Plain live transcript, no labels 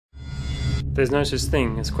There's no such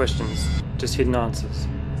thing as questions, just hidden answers.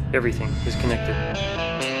 Everything is connected.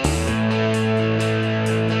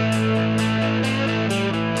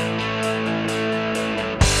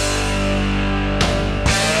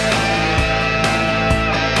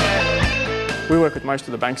 We work with most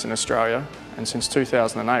of the banks in Australia, and since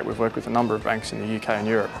 2008 we've worked with a number of banks in the UK and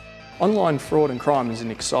Europe. Online fraud and crime is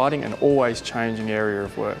an exciting and always changing area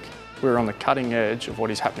of work. We're on the cutting edge of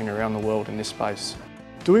what is happening around the world in this space.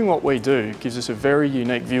 Doing what we do gives us a very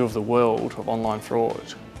unique view of the world of online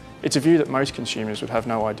fraud. It's a view that most consumers would have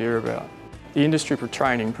no idea about. The industry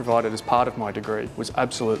training provided as part of my degree was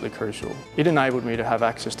absolutely crucial. It enabled me to have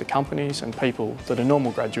access to companies and people that a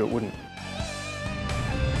normal graduate wouldn't.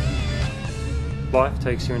 Life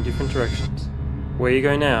takes you in different directions. Where you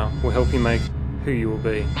go now will help you make who you will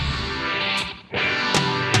be.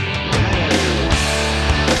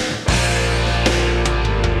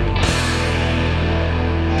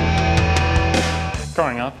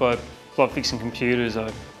 Growing up, I loved fixing computers.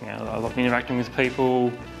 I loved interacting with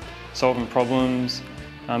people, solving problems.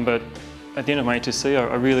 But at the end of my HSC,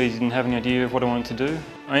 I really didn't have any idea of what I wanted to do.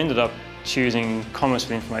 I ended up choosing Commerce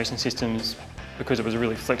with Information Systems because it was a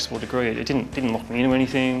really flexible degree. It didn't lock me into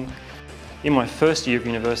anything. In my first year of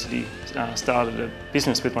university, started a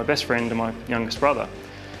business with my best friend and my youngest brother.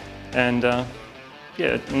 And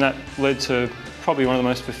that led to probably one of the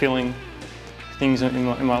most fulfilling things in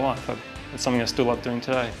my life. It's something I still love doing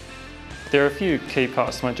today. There are a few key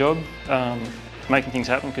parts to my job. Making things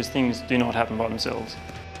happen, because things do not happen by themselves.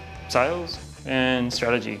 Sales and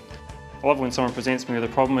strategy. I love when someone presents me with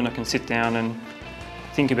a problem and I can sit down and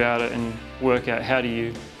think about it and work out how do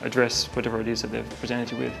you address whatever it is that they've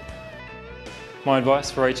presented you with. My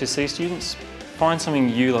advice for HSC students, find something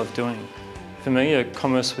you love doing. For me, a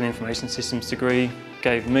Commerce with Information Systems degree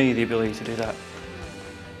gave me the ability to do that.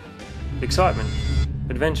 Excitement,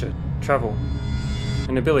 adventure, travel,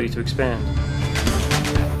 and ability to expand.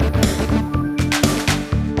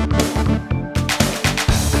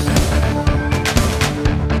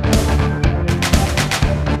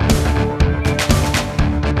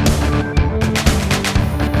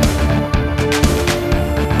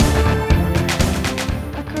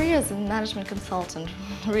 Management consultant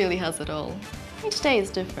really has it all. Each day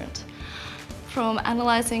is different. From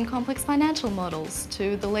analysing complex financial models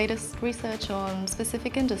to the latest research on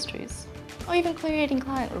specific industries, or even creating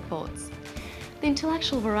client reports. The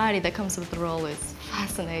intellectual variety that comes with the role is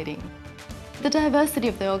fascinating. The diversity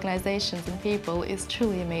of the organisations and people is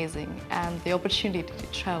truly amazing, and the opportunity to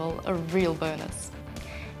travel a real bonus.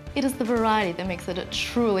 It is the variety that makes it a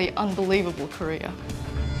truly unbelievable career.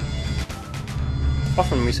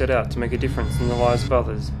 Often we set out to make a difference in the lives of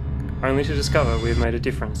others, only to discover we have made a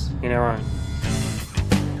difference in our own.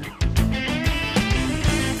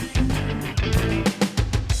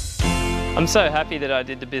 I'm so happy that I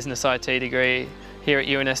did the Business IT degree here at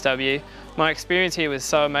UNSW. My experience here was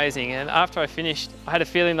so amazing, and after I finished, I had a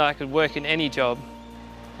feeling that I could work in any job.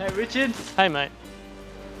 Hey Richard. Hey mate.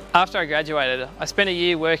 After I graduated, I spent a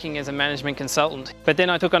year working as a management consultant, but then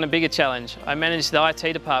I took on a bigger challenge. I managed the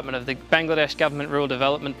IT department of the Bangladesh Government Rural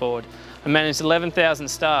Development Board. I managed 11,000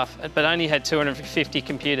 staff, but only had 250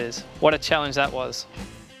 computers. What a challenge that was.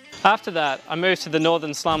 After that, I moved to the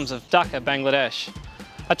northern slums of Dhaka, Bangladesh.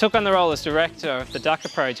 I took on the role as director of the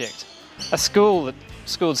Dhaka Project, a school that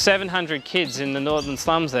schooled 700 kids in the northern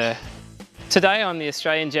slums there. Today, I'm the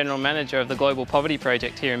Australian General Manager of the Global Poverty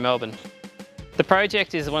Project here in Melbourne. The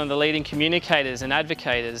project is one of the leading communicators and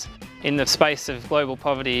advocators in the space of global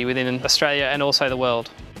poverty within Australia and also the world.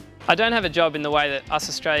 I don't have a job in the way that us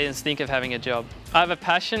Australians think of having a job. I have a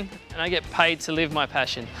passion and I get paid to live my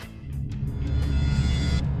passion.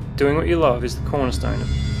 Doing what you love is the cornerstone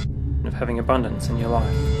of having abundance in your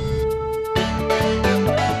life.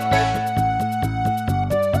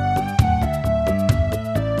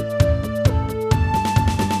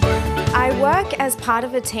 I work as part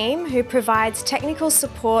of a team who provides technical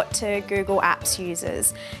support to Google Apps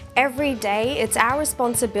users. Every day, it's our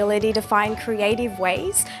responsibility to find creative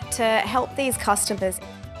ways to help these customers.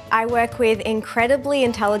 I work with incredibly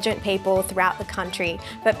intelligent people throughout the country,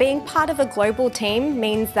 but being part of a global team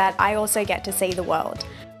means that I also get to see the world.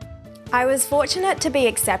 I was fortunate to be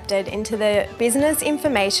accepted into the Business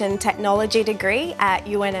Information Technology degree at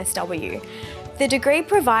UNSW. The degree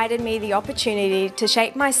provided me the opportunity to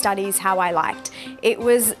shape my studies how I liked. It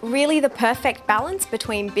was really the perfect balance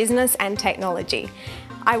between business and technology.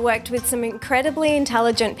 I worked with some incredibly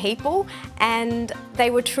intelligent people and they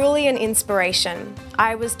were truly an inspiration.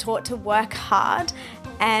 I was taught to work hard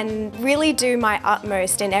and really do my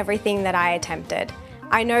utmost in everything that I attempted.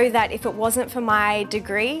 I know that if it wasn't for my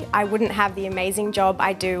degree, I wouldn't have the amazing job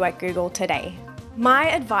I do at Google today. My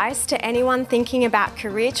advice to anyone thinking about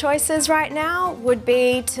career choices right now would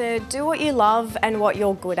be to do what you love and what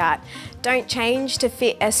you're good at. Don't change to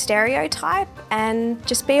fit a stereotype and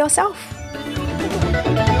just be yourself.